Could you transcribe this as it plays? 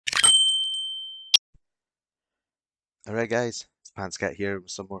Alright guys, it's Pantscat here with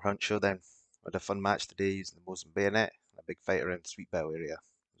some more Hunt Showdown. We had a fun match today using the Mosin bayonet and a big fight around the Sweetbell area.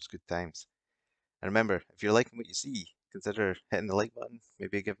 It was good times. And remember, if you're liking what you see, consider hitting the like button,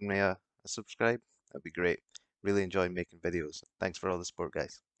 maybe giving me a subscribe. That'd be great. Really enjoy making videos. Thanks for all the support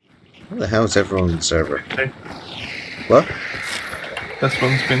guys. What the hell is everyone on the server? Okay. What? This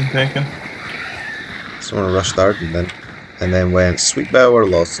one's been taken. Someone rushed Arden then. And then went Sweetbell or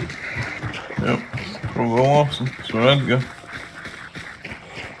Lawson. Yep. Probably awesome. So I'd go.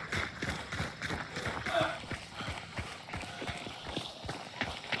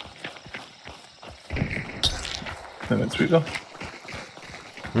 Then it's Sweetbell.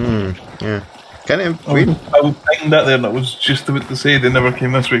 Yeah. Kind of I weird. was thinking that there and I was just about to say they never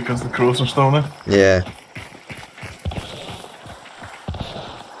came this way because the crows are still there. Yeah.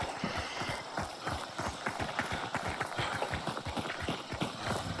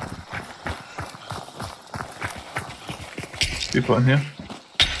 People in here.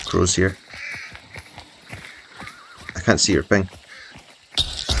 Crow's here. I can't see your ping.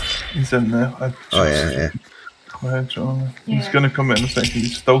 He's in there. Oh yeah. He's going to come in a second.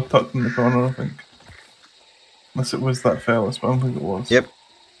 He's still tucked in the corner, I think. Unless it was that fella, but I don't think it was. Yep.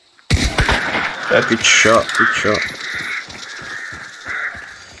 Good shot, good shot.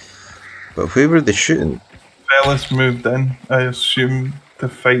 But where were they shooting? Fellas moved in, I assume, to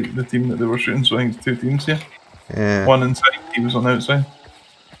fight the team that they were shooting, so I think it's two teams here. Yeah. One inside, he was on the outside.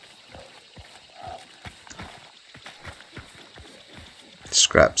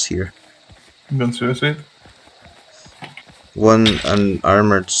 Scraps here. I'm going suicide. One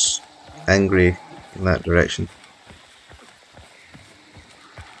unarmored's angry in that direction.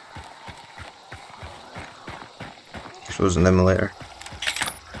 Shows an emulator.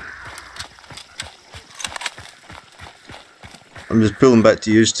 I'm just pulling back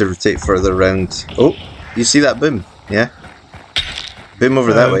to use to rotate further around. Oh, you see that boom? Yeah? Boom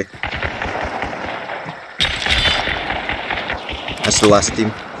over that way. That's the last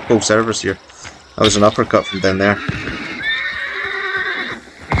team. Full servers here. That was an uppercut from down there.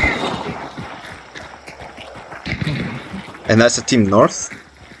 And that's the team north?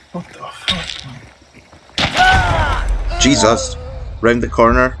 What the fuck? Jesus. Round the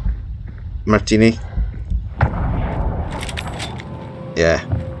corner. Martini. Yeah.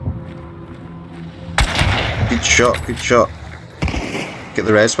 Good shot, good shot. Get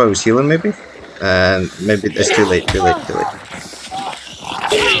the rest while I was healing maybe? And maybe it's too late, too late, too late.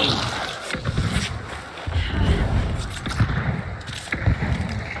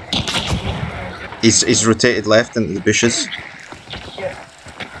 He's rotated left into the bushes.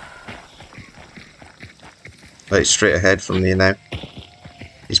 Like straight ahead from me now.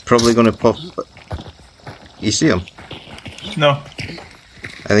 He's probably going to pop. You see him? No.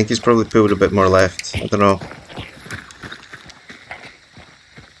 I think he's probably pulled a bit more left. I don't know.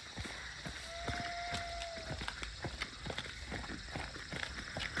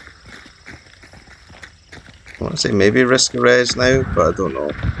 I want to say maybe risk a res now, but I don't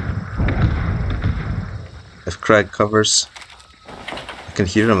know. If Crag covers, I can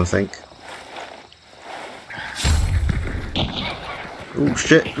hear him, I think. Oh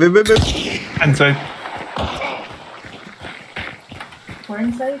shit! Move, move, move. Inside. We're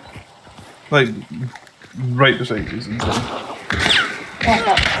inside? Like, right beside you, inside. Oh,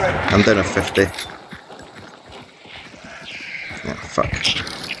 that's right. I'm down at 50. Oh, fuck.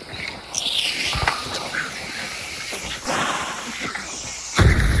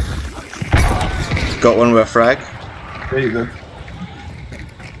 Got one with a frag. There you go.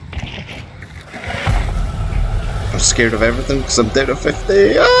 I'm scared of everything because I'm down at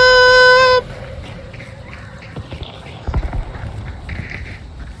 50. Ah!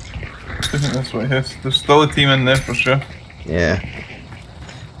 I think that's what it is. There's still a team in there for sure. Yeah.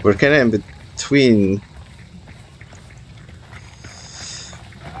 We're kind of in between.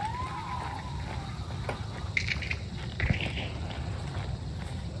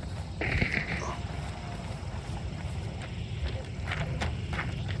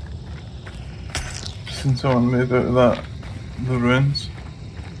 Since someone made out of that, the ruins.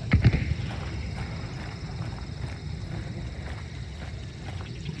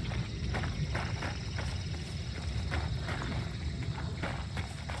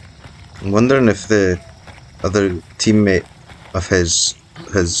 I'm wondering if the other teammate of his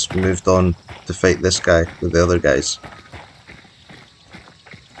has moved on to fight this guy with the other guys.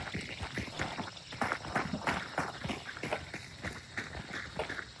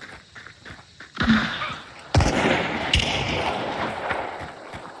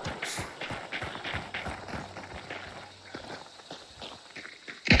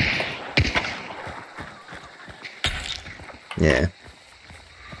 Yeah.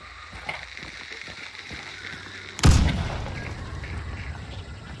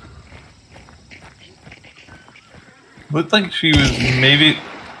 Looked like she was maybe,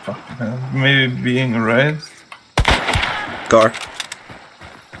 fucking hell, maybe being raised. Gar.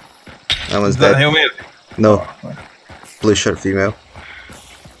 That one's Is that dead. Hail Mary? No. Oh, right. Blue shirt female.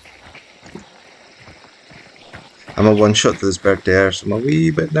 I'm a one shot to this bird there, so I'm a wee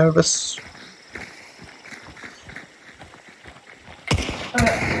bit nervous.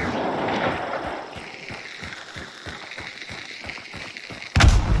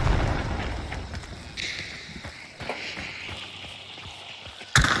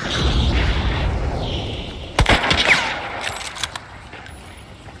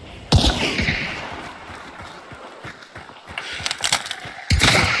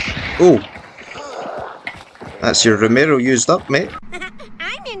 Oh! That's your Romero used up, mate.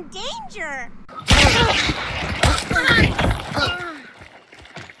 I'm in danger.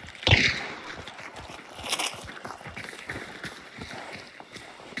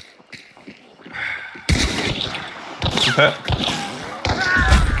 Okay.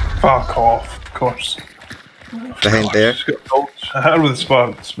 Fuck off, of course. Behind there. She's got a bulge. I hit her with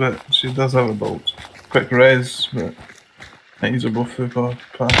sparks, but she does have a bulge. Quick res, but I think these are both full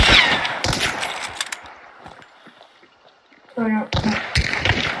pass. Oh no, no.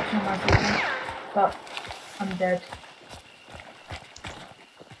 That's not my fault. But I'm dead.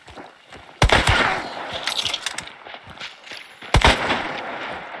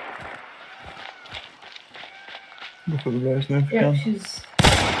 Go for the res now if you Yep, can. she's.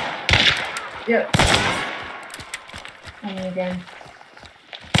 Yep. And me again.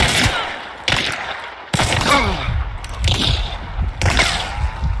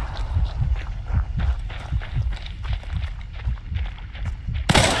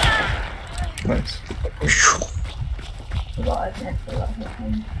 Nice. Forgot I'd meant for that whole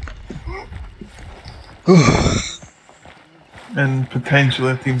time. And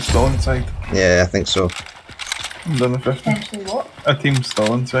potentially a team still inside. Yeah, I think so. I'm done with 50. Potentially what? A team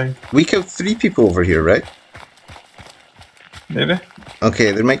still inside. We killed 3 people over here, right? Maybe?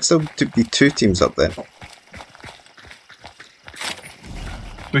 Okay, there might still be 2 teams up then.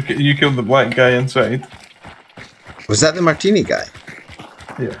 You killed the black guy inside. Was that the Martini guy?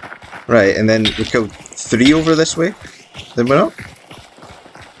 Yeah. Right, and then we killed 3 over this way? Then we're up?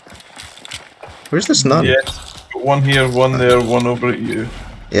 Where's this nun? Yes. One here, one there, one over at you.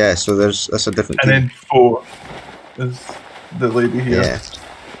 Yeah, so that's a different And team. then 4 is the lady here. Yeah.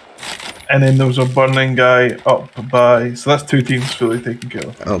 And then there was a burning guy up by... So that's 2 teams fully taken care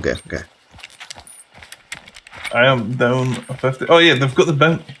of. Okay, okay. I am down a 50. Oh yeah, they've got the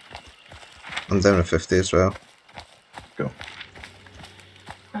bounty. I'm down to 50 as well. Go.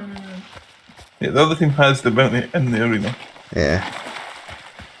 Yeah, the other team has the bounty in the arena. Yeah.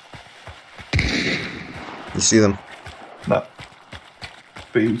 You see them? Nah.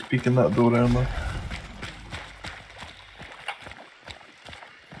 But he was peeking that door earlier.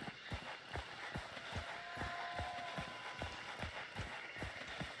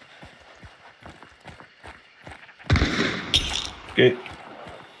 Okay.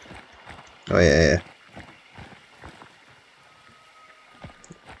 Oh yeah, yeah.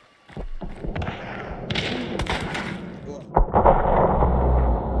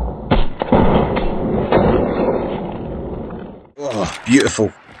 Oh,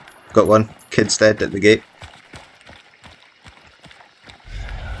 beautiful. Got one. Kid's dead at the gate.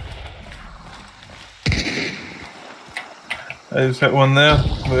 I just hit one there,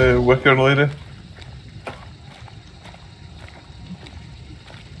 the wicker lady.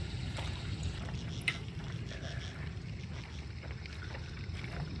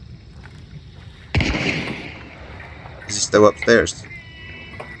 Is he still upstairs?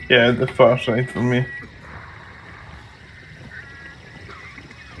 Yeah, the far side for me.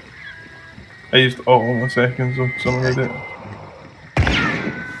 I used all my seconds on someone did it.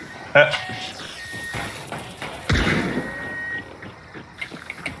 Hit.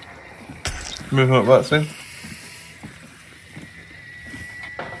 Moving up that side.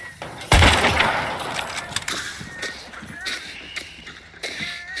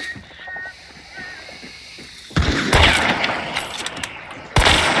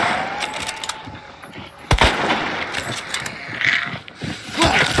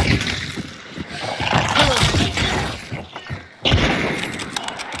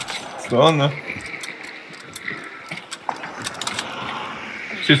 Still on there.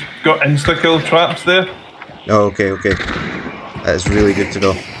 She's got insta-kill traps there. Oh, okay, okay. That is really good to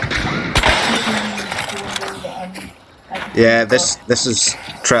know. Yeah, this is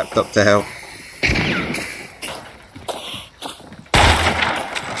trapped up to hell.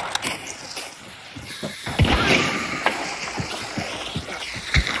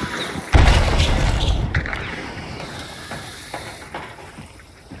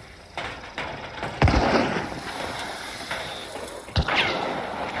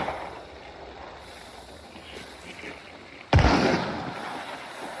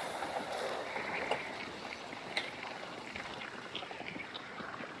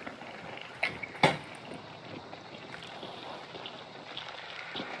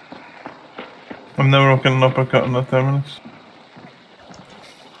 I'm never rocking an uppercut in the terminus.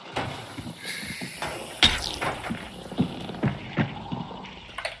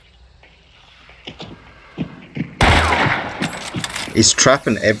 He's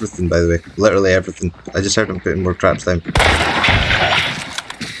trapping everything, by the way. Literally everything. I just heard him putting more traps down.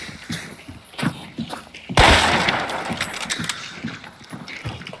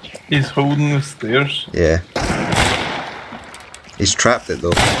 He's holding the stairs. Yeah. He's trapped it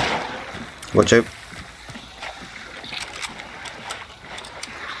though. Watch out.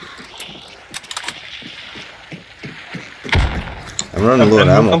 I'm running low on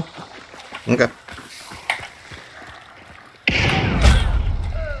ammo. Okay.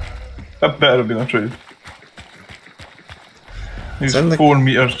 That better have been a trade. He's Sound like- 4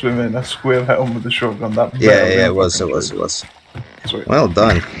 meters from me and a square hit him with the shotgun. That better Yeah, have been yeah, a it was, fucking it was, trade. it was. Sweet. Well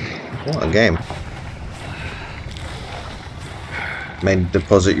done. What a game. Might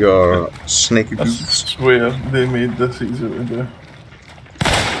deposit your snaky I boots. swear they made this easier to do.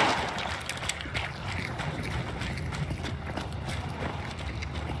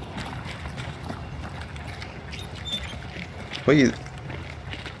 What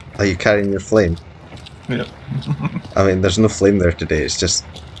are you carrying your flame? Yeah. I mean, there's no flame there today, it's just...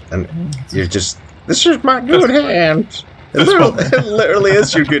 And you're just... This is my good hand! It literally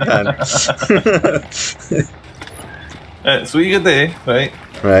is your good hand. So you get there, right?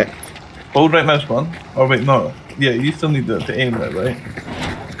 Right. Hold right mouse button. Or wait, no. Yeah, you still need to aim it, right?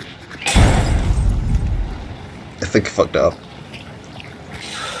 I think I fucked it up.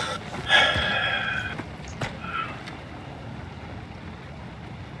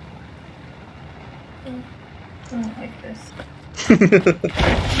 I don't like this.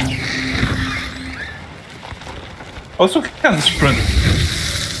 Also can't sprint.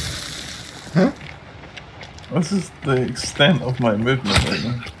 Huh? This is the extent of my movement right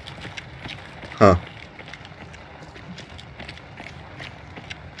now. Huh.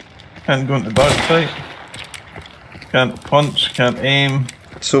 Can't go into dark sight. Can't punch, can't aim.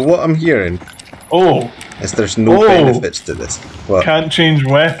 So what I'm hearing Oh! is there's no Oh. benefits to this. What? Can't change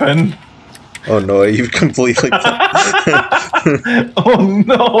weapon. Oh no, you've completely... Oh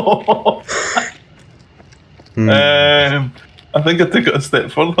no! I think I took it a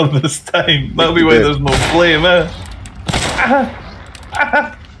step further this time. That'll be why did. there's no flame, eh?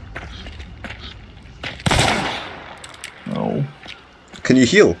 No. Can you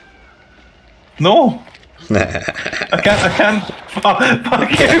heal? No! I can't. Fuck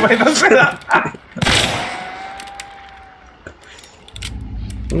you, wait, don't say that!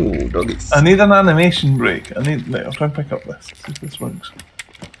 Ooh, doggies. I need an animation break. Wait, I'll try and pick up this. See if this works.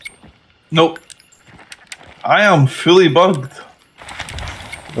 Nope. I am fully bugged.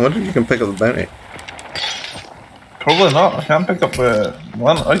 I wonder if you can pick up the bounty. Probably not. I can't pick up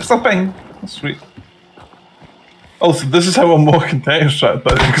one. I can still ping. That's sweet. Also, this is how I'm walking Tetris track,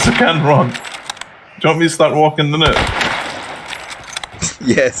 but because I can't run. Do you want me to start walking the net?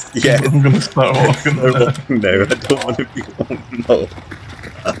 Yes, yes. I'm gonna start walking the net. No, I don't want to be... Oh, no.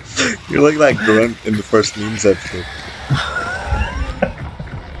 You're like that grunt in the first memes episode.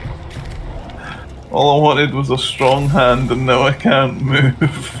 All I wanted was a strong hand, and now I can't move.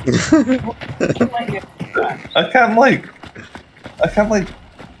 I can't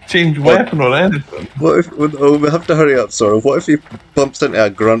change weapon or anything. What if... Oh, we have to hurry up, Sorrel. What if he bumps into a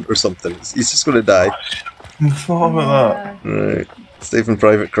grunt or something? He's just going to die. I thought about that. Right. Saving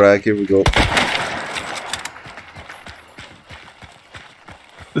Private Crag, here we go.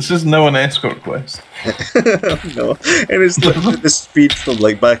 This is now an escort quest. No, and it's like the speed from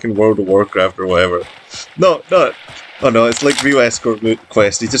like back in World of Warcraft or whatever. No, no. Oh no, it's like real escort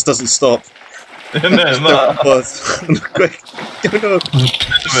quest. He just doesn't stop. And then that. Pause. Quick. Oh no.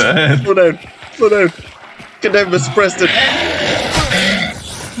 Slow down. Slow down. Get down, Mr. Preston.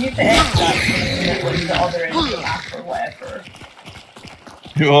 You have to X that when the other end of the map or whatever.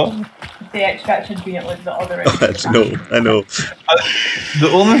 You what? The extract should be at like the other end of the No, map. I know. The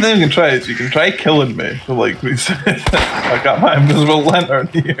only thing you can try is you can try killing me for like we said. I got my invisible lantern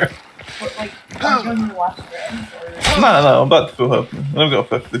here. But like, I'm doing the last round or No, I'm about to full health. I've got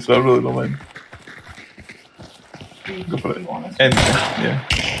 50, so I really don't mind. Go for it. And yeah.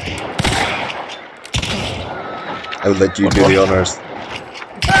 I would let you do the honours.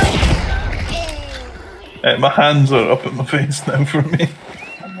 My hands are up at my face now for me.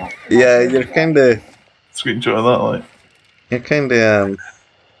 Yeah, you're kind of... Screenshot of that, like. You're kind of,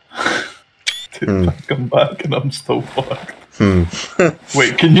 Dude, I come back and I'm still fucked. Hmm.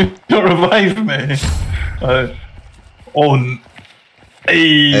 Wait, can you not revive me? Hey,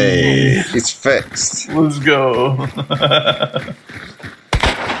 Hey, it's fixed. let's go.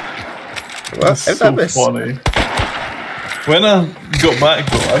 What? It's How did so I miss? funny. When I got back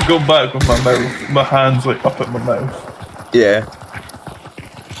though, I got back with my hands like up at my mouth. Yeah.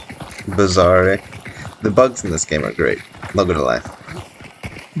 Bizarre. Eh? The bugs in this game are great. Not gonna lie.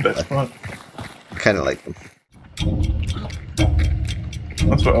 Best part. Kind of like them.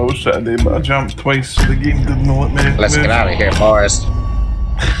 That's what I was trying to do, but I jumped twice, so the game didn't let me Let's move. get out of here, boys.